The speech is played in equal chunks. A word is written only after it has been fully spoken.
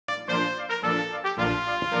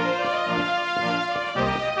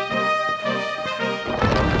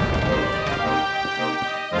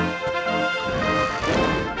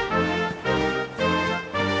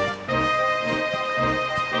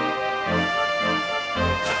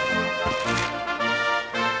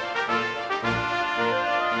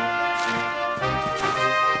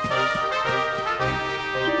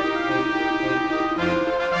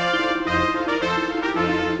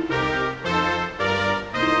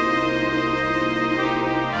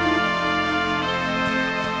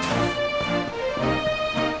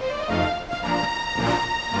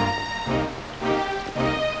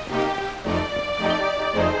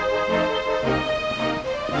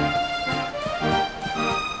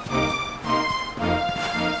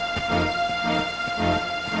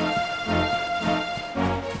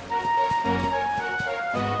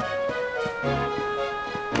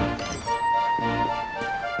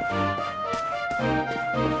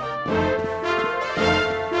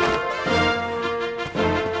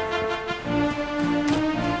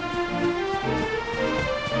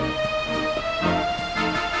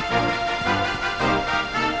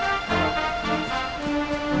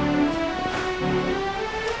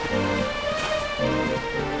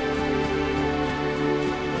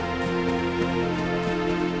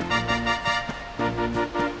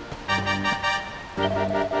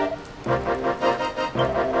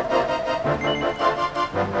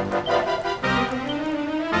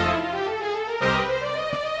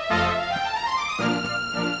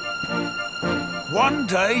One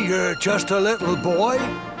day you're just a little boy,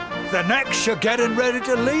 the next you're getting ready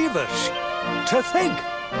to leave us. To think,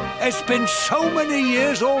 it's been so many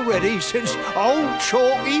years already since old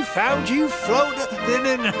Chalky found you floating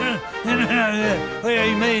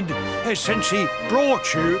since he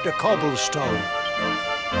brought you to Cobblestone.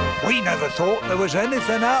 We never thought there was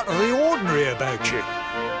anything out of the ordinary about you.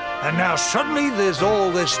 And now suddenly there's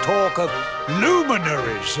all this talk of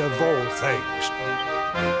luminaries of all things.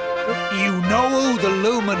 You know who the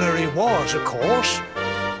luminary was, of course.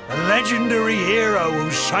 A legendary hero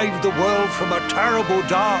who saved the world from a terrible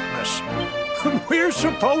darkness. And we're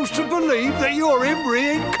supposed to believe that you're him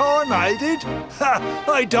reincarnated?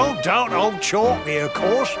 I don't doubt old Chalky, of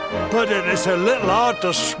course, but it is a little hard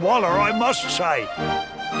to swallow, I must say.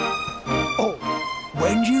 Oh,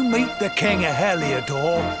 when you meet the King of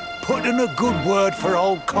Heliodor, put in a good word for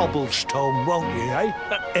old Cobblestone, won't you, eh?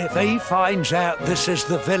 If he finds out this is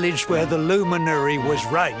the village where the luminary was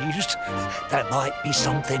raised, there might be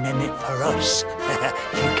something in it for us,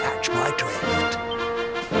 if you catch my drift.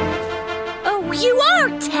 Oh, you are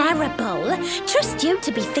terrible. Trust you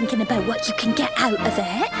to be thinking about what you can get out of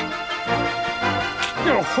it.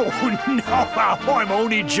 Oh, no, I'm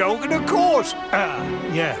only joking, of course.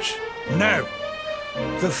 Yes. Now,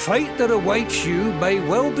 the fate that awaits you may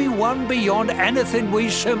well be one beyond anything we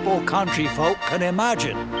simple country folk can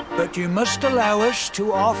imagine. But you must allow us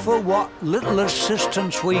to offer what little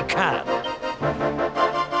assistance we can.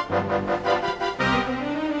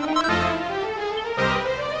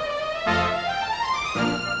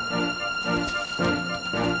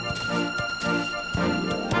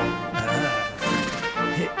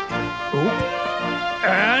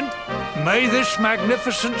 And may this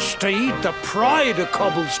magnificent steed, the pride of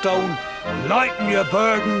Cobblestone, lighten your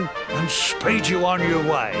burden and speed you on your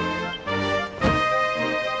way.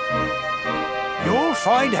 You'll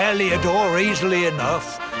find Heliodor easily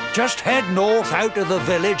enough. Just head north out of the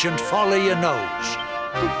village and follow your nose.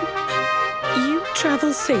 You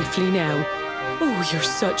travel safely now. Oh, you're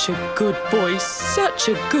such a good boy, such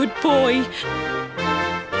a good boy.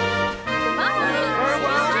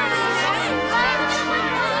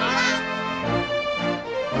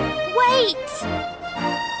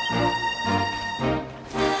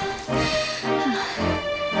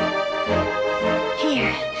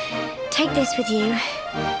 Here, take this with you.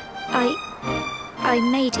 I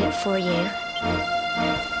made it for you.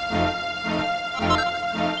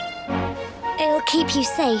 It'll keep you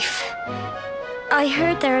safe. I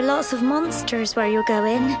heard there are lots of monsters where you're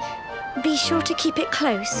going. Be sure to keep it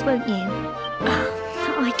close, won't you?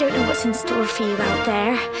 I don't know what's in store for you out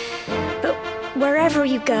there, but wherever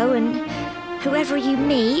you go and whoever you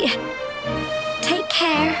meet, take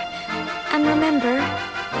care, and remember,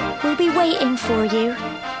 we'll be waiting for you.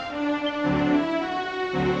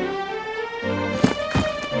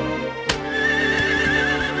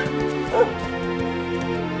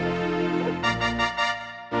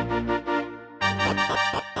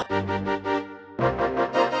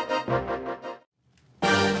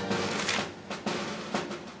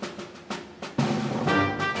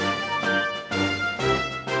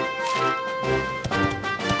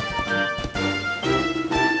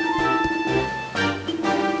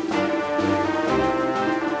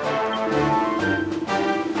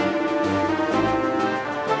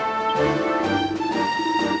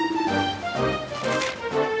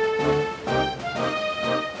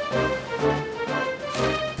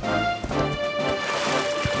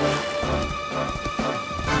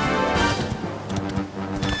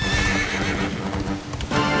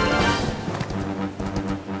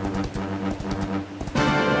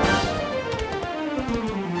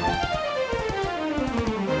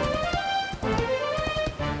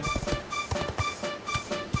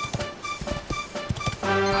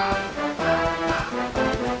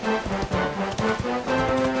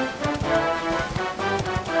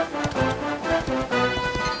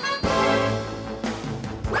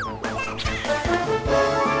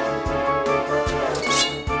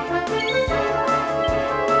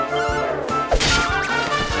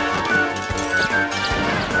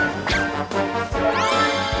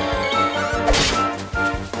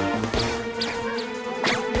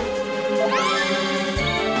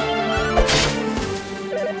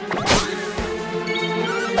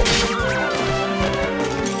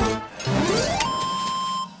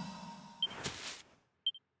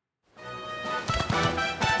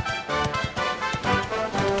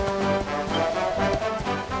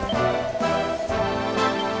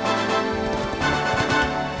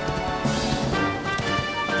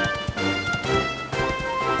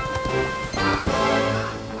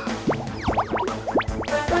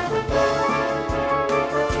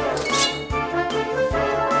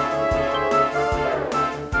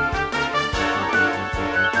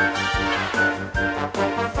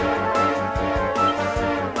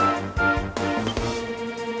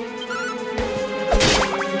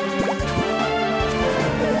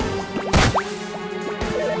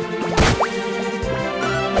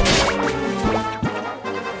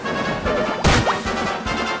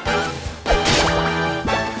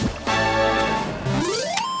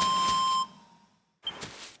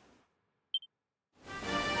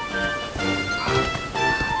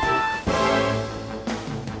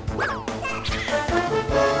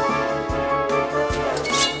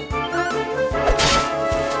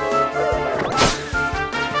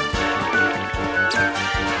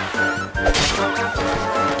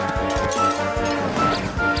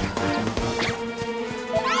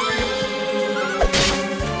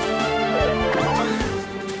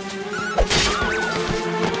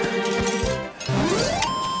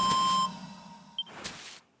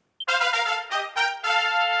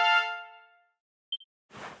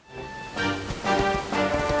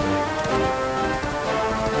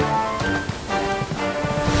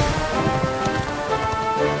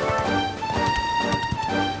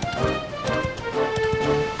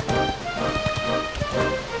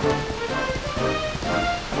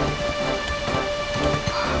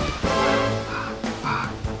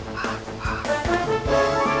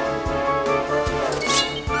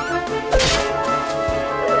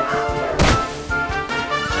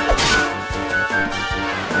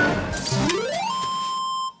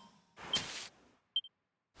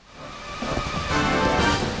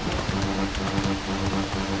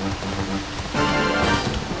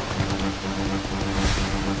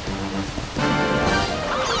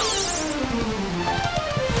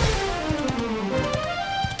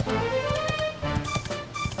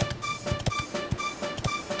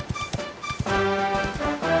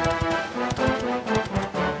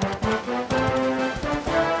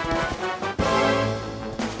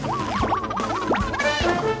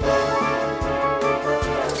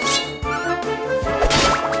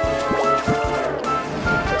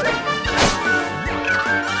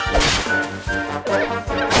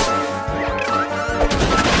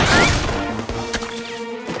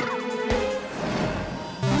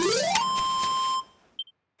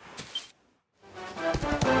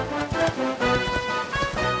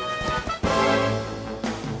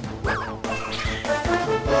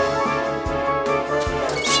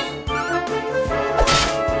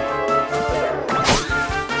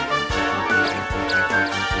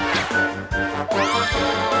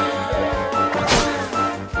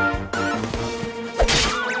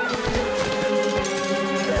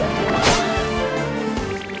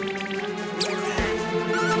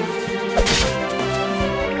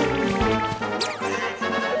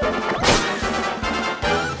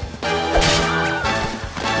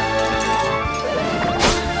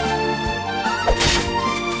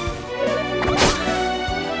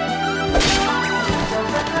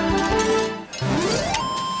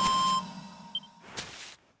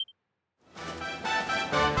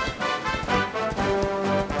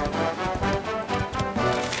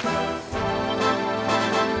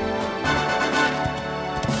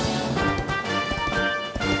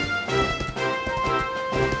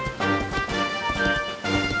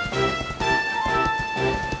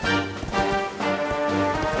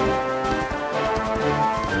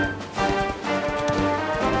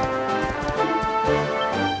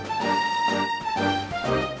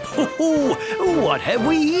 what have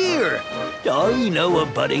we here? I know a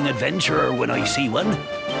budding adventurer when I see one.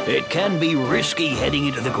 It can be risky heading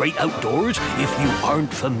into the great outdoors if you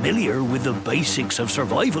aren't familiar with the basics of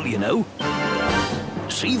survival, you know.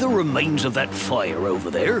 See the remains of that fire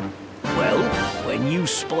over there? Well, when you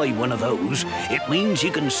spy one of those, it means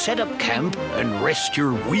you can set up camp and rest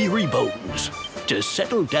your weary bones. To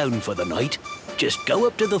settle down for the night, just go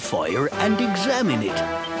up to the fire and examine it.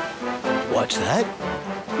 What's that?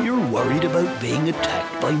 You're worried about being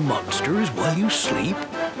attacked by monsters while you sleep?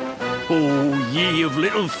 Oh, ye of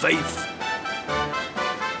little faith!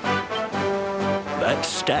 That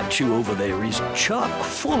statue over there is chock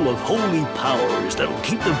full of holy powers that'll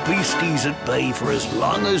keep the beasties at bay for as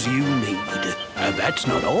long as you need. And that's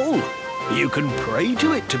not all. You can pray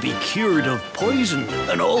to it to be cured of poison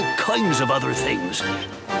and all kinds of other things.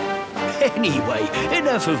 Anyway,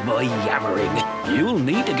 enough of my yammering. You'll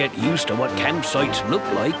need to get used to what campsites look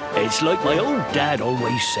like. It's like my old dad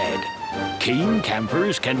always said. Keen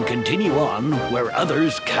campers can continue on where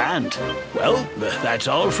others can't. Well, that's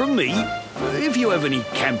all from me. If you have any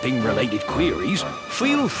camping-related queries,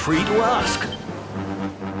 feel free to ask.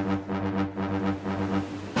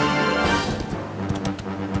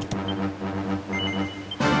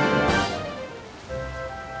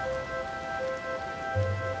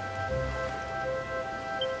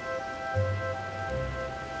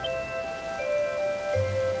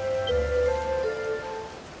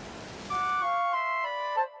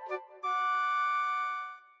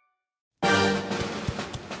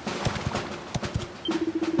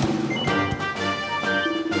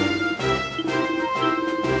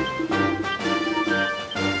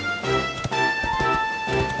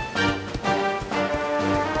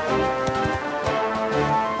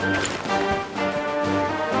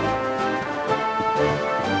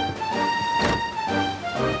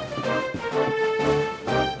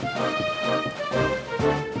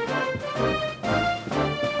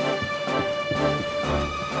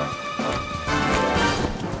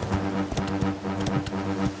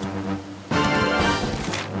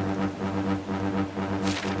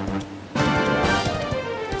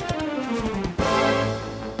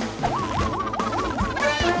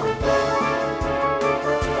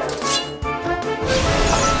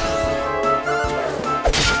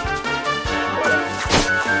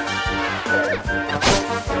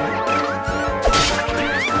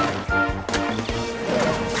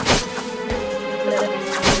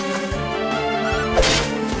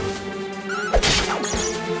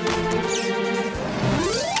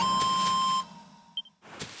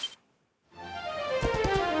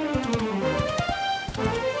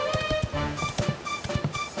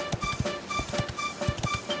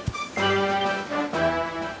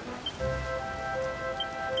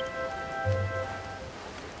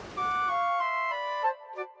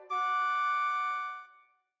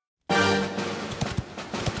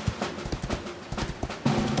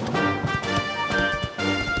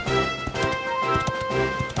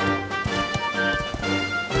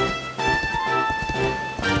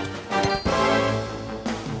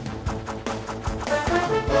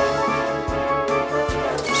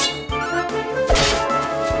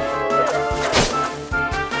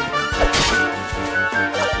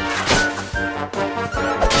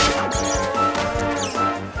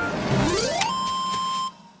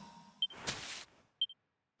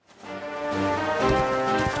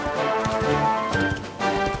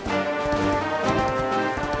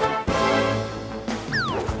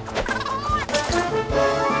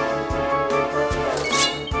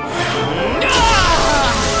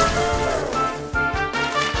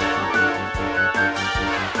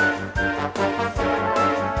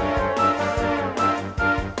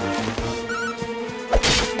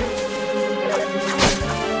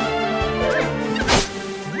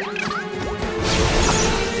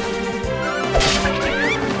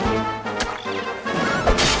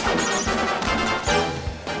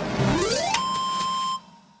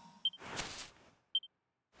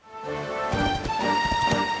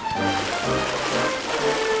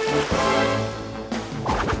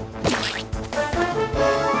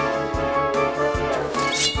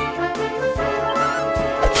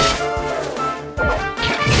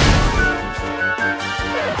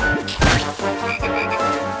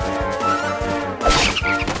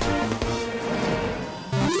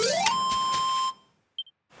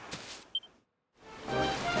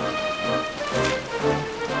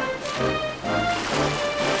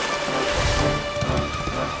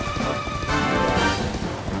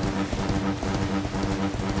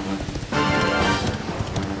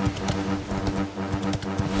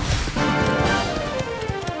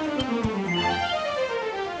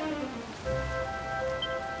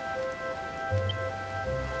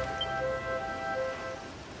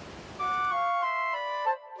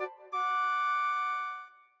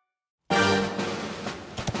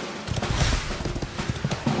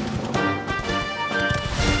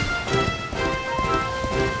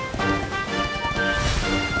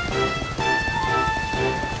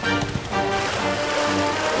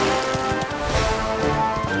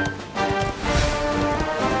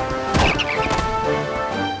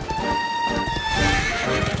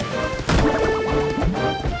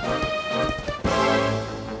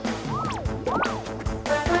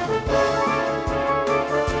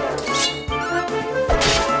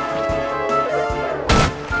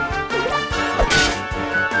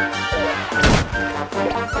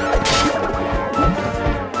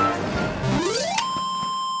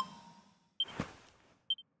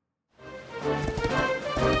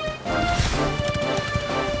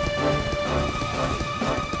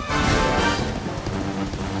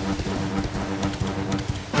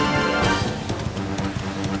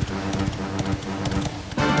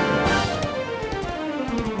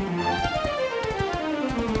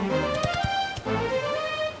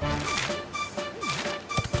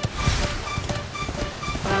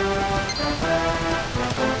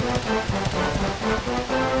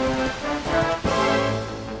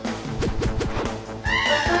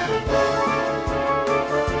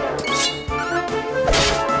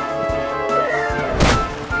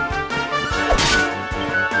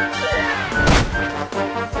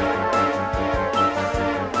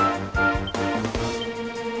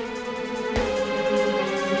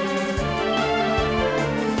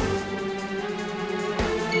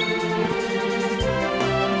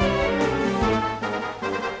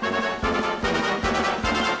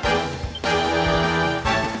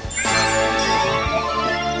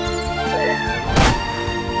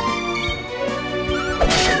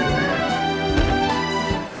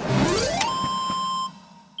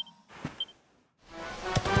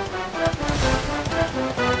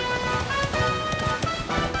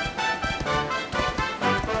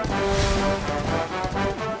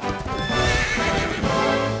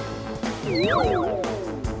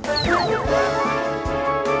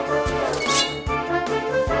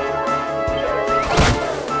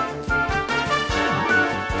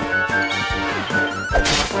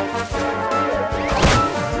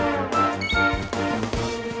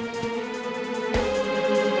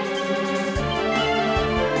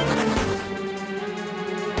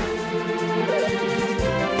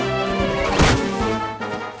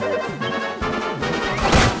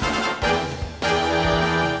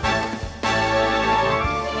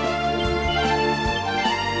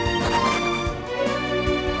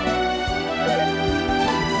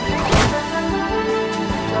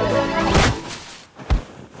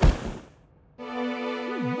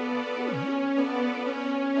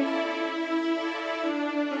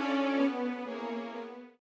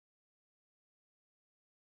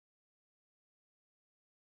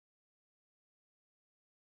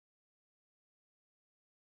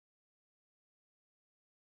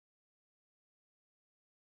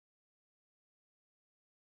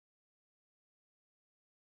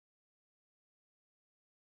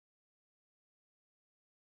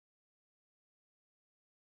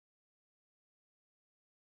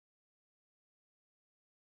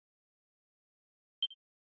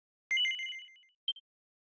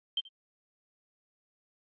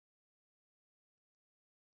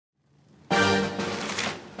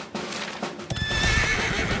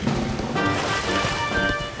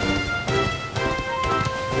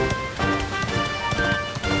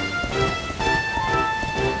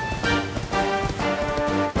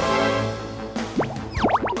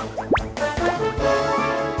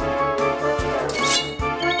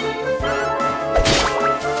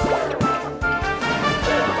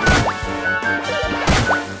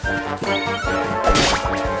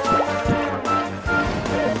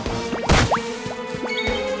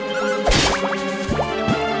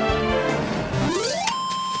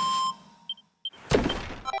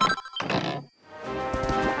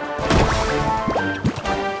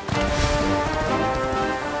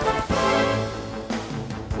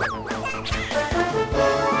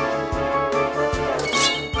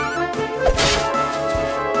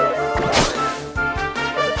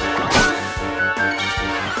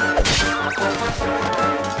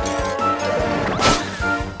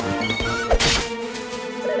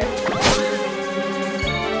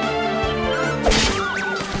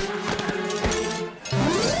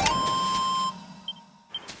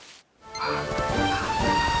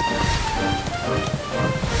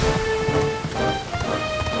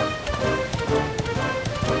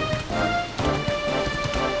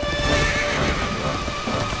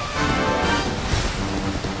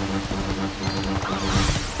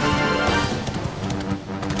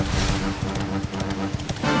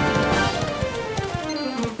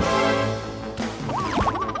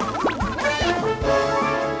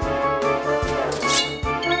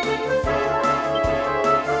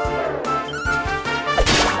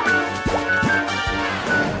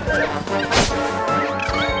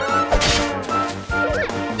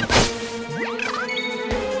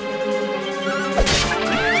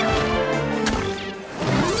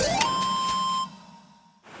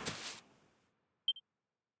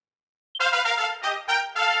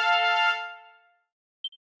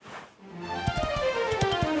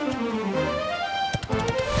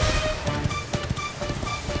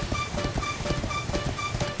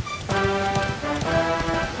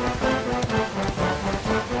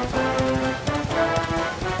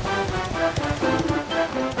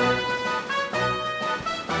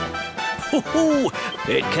 Oh,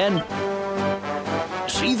 it can.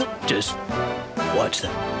 See them? Just watch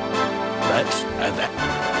them. That's that.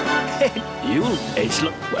 It's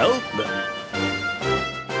well.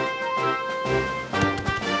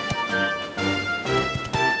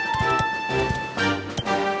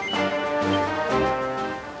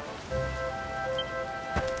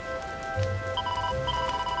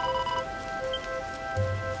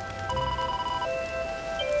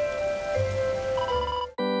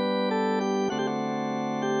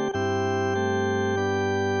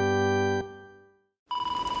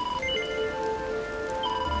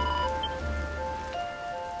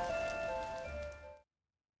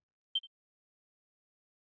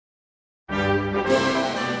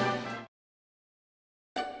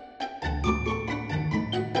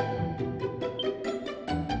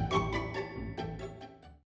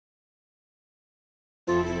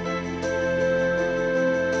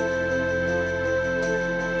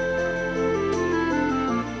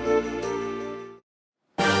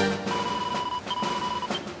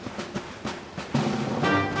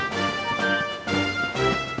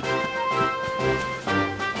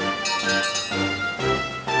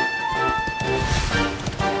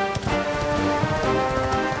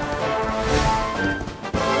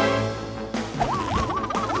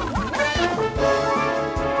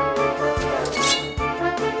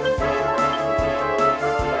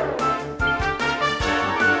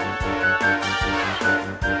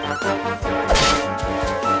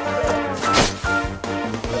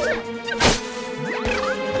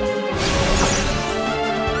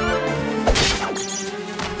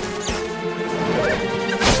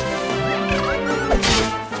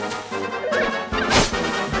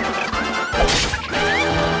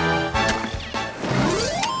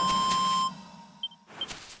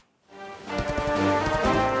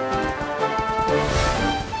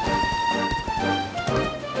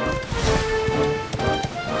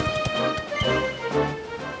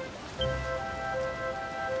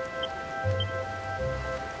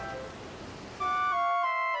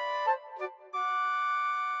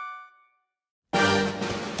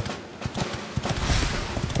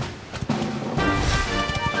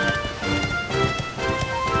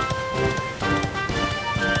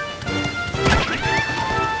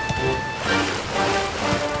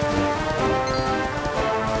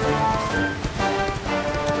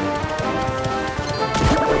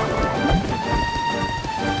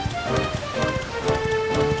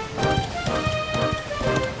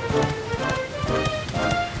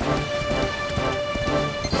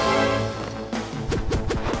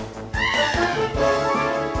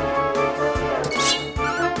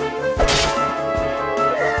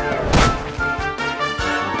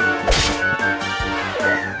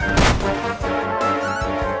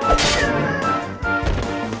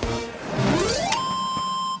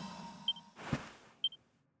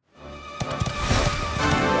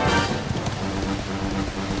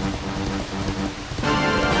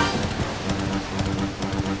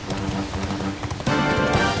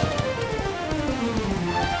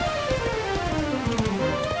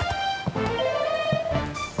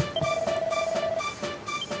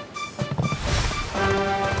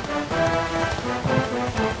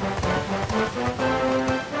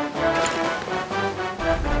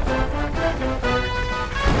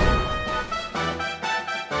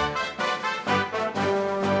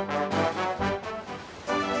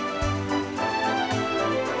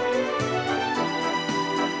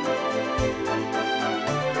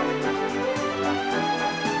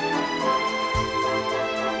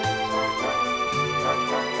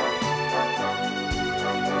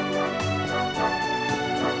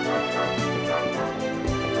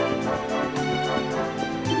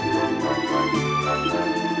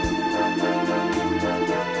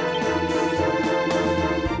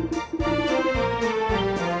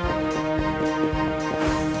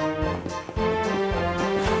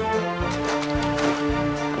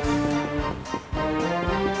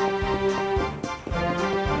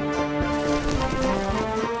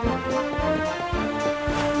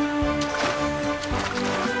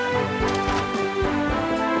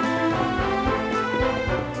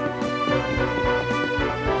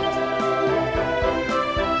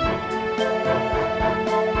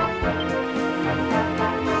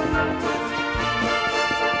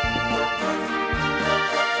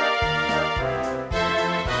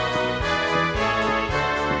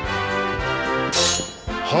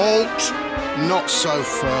 Halt! Not so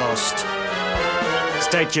fast.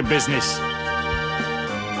 State your business.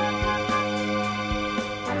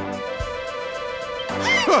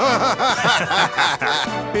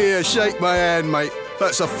 Here, shake my hand, mate.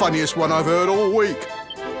 That's the funniest one I've heard all week.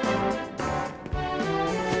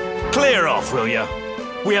 Clear! Clear off, will ya?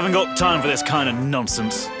 We haven't got time for this kind of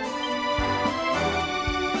nonsense.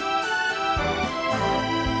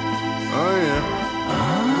 Oh, yeah.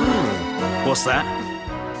 What's that?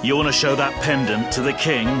 You want to show that pendant to the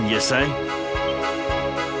king, you say?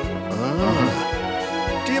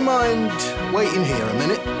 Do you mind waiting here a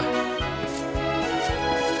minute?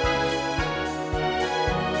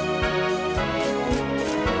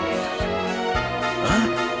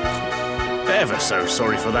 Ever so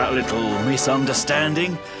sorry for that little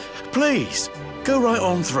misunderstanding. Please, go right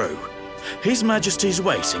on through. His Majesty's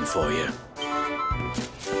waiting for you.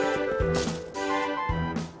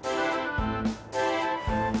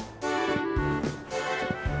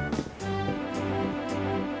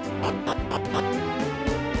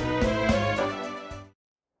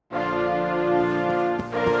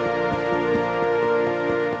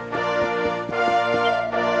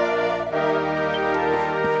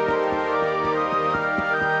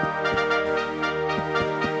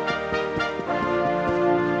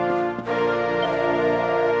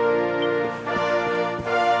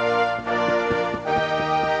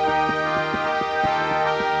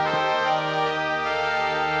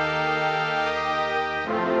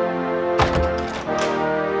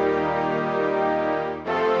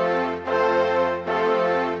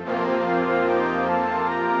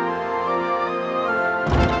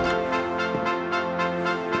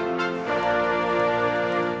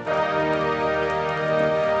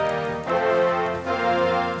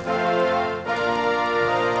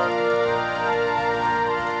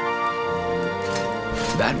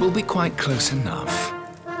 That will be quite close enough.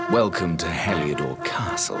 Welcome to Heliodor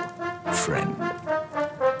Castle, friend.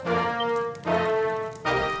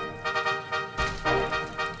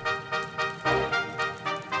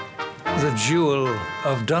 The Jewel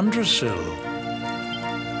of Dundrasil.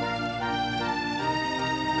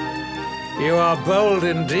 You are bold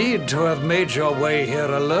indeed to have made your way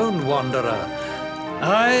here alone, Wanderer.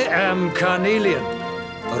 I am Carnelian,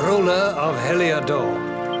 ruler of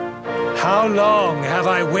Heliodor. How long have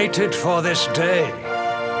I waited for this day?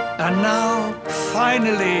 And now,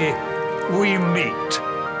 finally, we meet.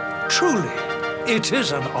 Truly, it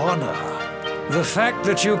is an honor. The fact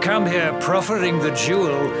that you come here proffering the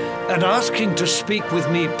jewel and asking to speak with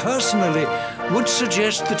me personally would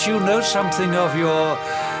suggest that you know something of your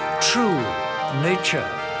true nature.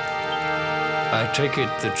 I take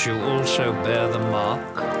it that you also bear the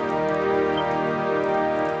mark?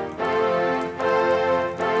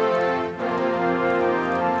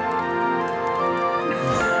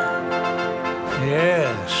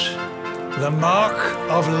 Yes, the mark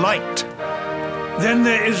of light. Then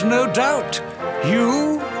there is no doubt.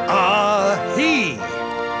 You are he.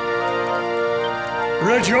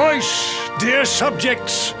 Rejoice, dear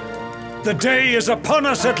subjects. The day is upon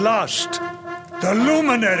us at last. The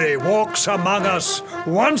luminary walks among us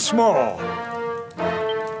once more.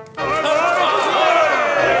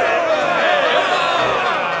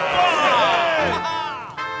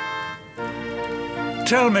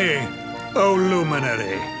 Tell me, O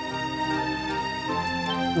luminary,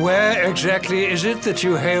 where exactly is it that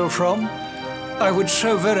you hail from? I would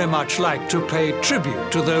so very much like to pay tribute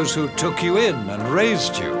to those who took you in and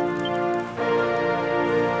raised you.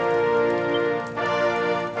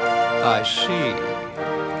 I see.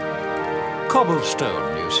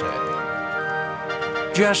 Cobblestone, you say?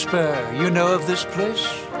 Jasper, you know of this place?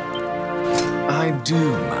 I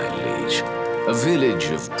do, my liege. A village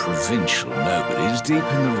of provincial nobodies deep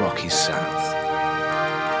in the rocky south.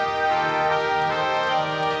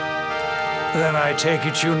 Then I take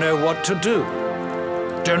it you know what to do.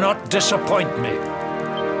 Do not disappoint me.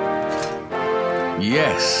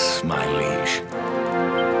 Yes, my liege.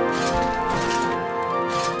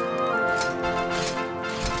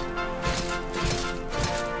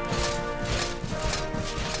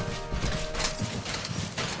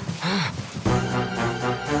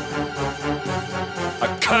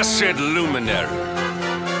 Accursed luminary!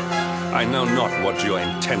 I know not what your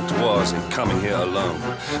intent was in coming here alone,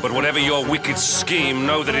 but whatever your wicked scheme,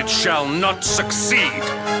 know that it shall not succeed!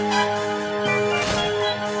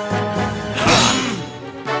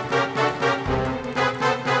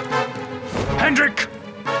 Hendrik,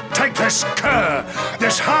 take this cur,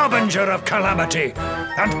 this harbinger of calamity,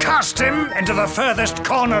 and cast him into the furthest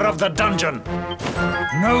corner of the dungeon.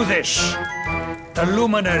 Know this. The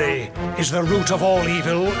luminary is the root of all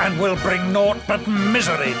evil and will bring naught but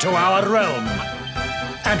misery to our realm.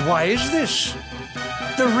 And why is this?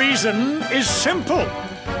 The reason is simple.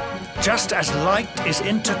 Just as light is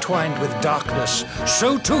intertwined with darkness,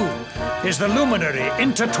 so too is the luminary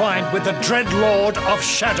intertwined with the dread lord of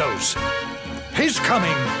shadows. His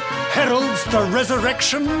coming heralds the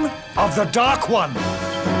resurrection of the Dark One.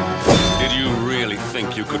 Did you really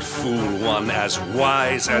think you could fool one as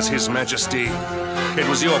wise as His Majesty? It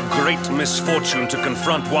was your great misfortune to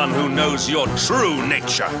confront one who knows your true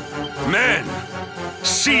nature. Men,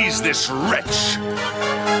 seize this wretch!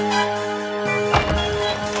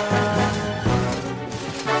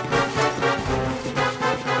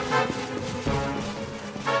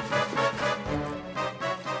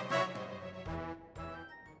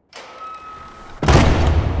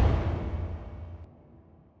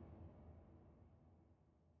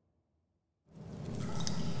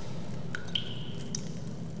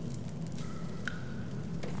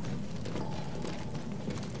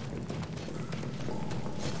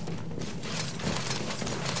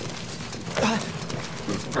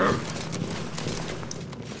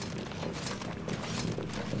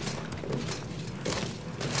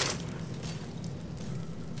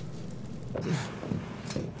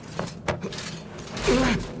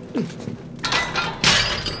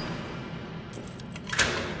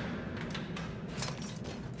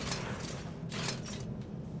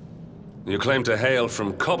 You claim to hail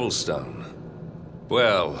from Cobblestone.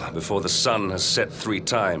 Well, before the sun has set 3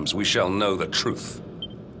 times, we shall know the truth.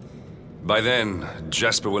 By then,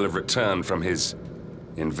 Jasper will have returned from his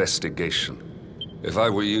investigation. If I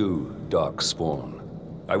were you, Darkspawn,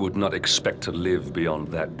 I would not expect to live beyond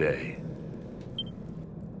that day.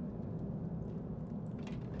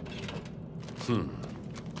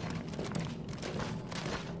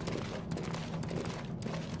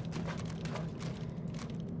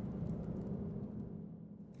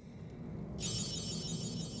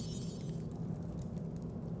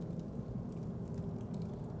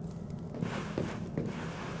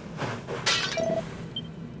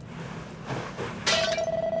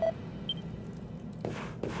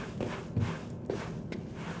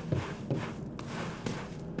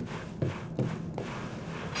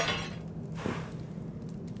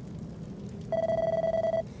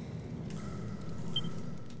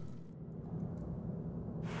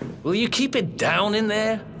 Will you keep it down in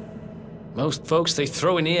there? Most folks they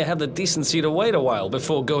throw in here have the decency to wait a while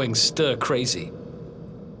before going stir crazy.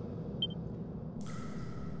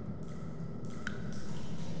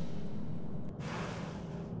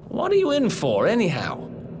 What are you in for, anyhow?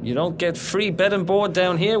 You don't get free bed and board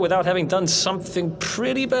down here without having done something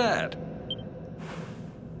pretty bad.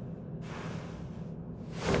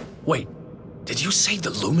 Wait, did you say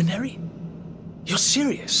the Luminary? You're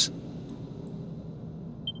serious?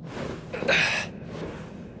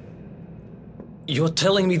 You're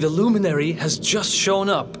telling me the Luminary has just shown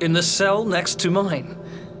up in the cell next to mine?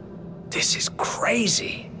 This is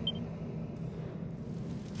crazy.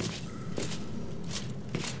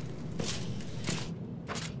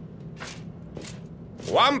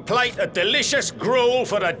 One plate of delicious gruel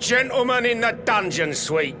for the gentleman in the dungeon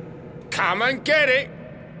suite. Come and get it.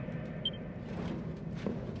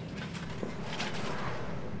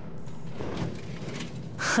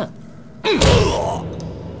 Huh.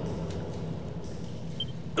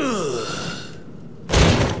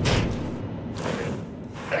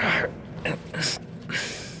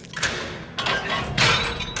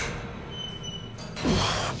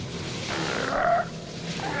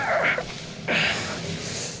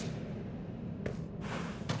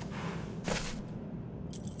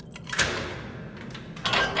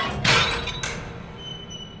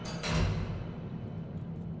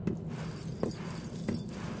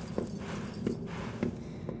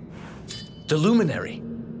 The Luminary?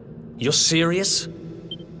 You're serious?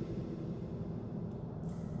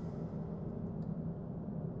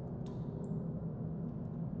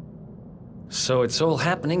 So it's all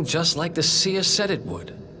happening just like the seer said it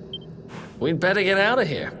would. We'd better get out of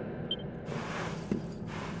here.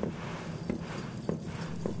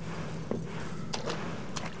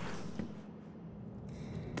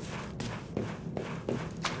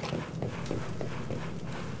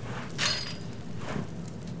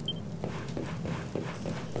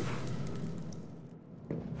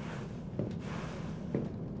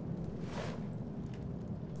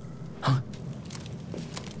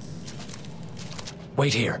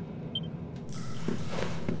 Wait here.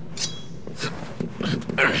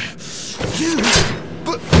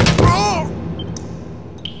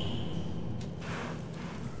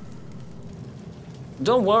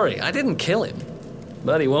 Don't worry, I didn't kill him.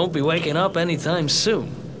 But he won't be waking up anytime soon.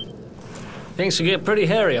 Things will get pretty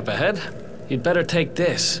hairy up ahead. You'd better take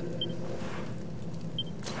this.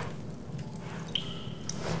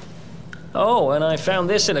 Oh, and I found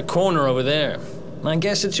this in a corner over there. I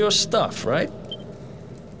guess it's your stuff, right?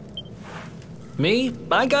 Me,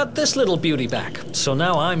 I got this little beauty back, so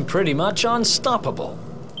now I'm pretty much unstoppable.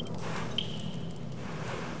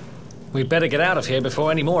 We'd better get out of here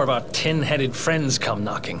before any more of our tin-headed friends come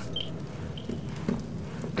knocking.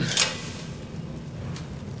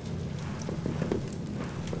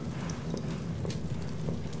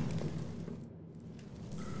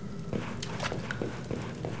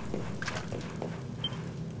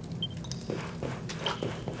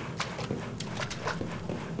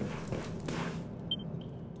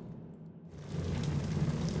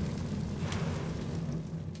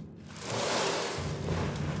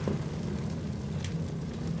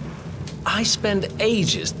 I spend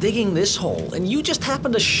ages digging this hole, and you just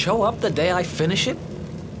happen to show up the day I finish it?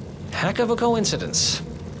 Heck of a coincidence.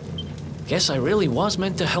 Guess I really was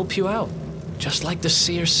meant to help you out, just like the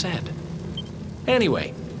seer said.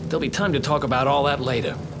 Anyway, there'll be time to talk about all that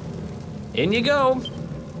later. In you go.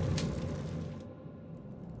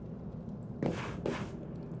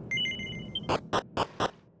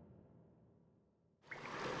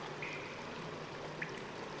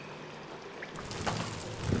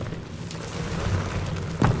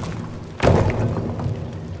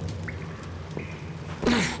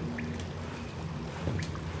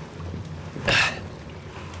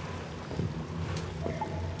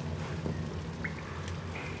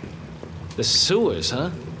 The sewers, huh?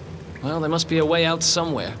 Well, there must be a way out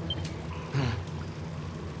somewhere.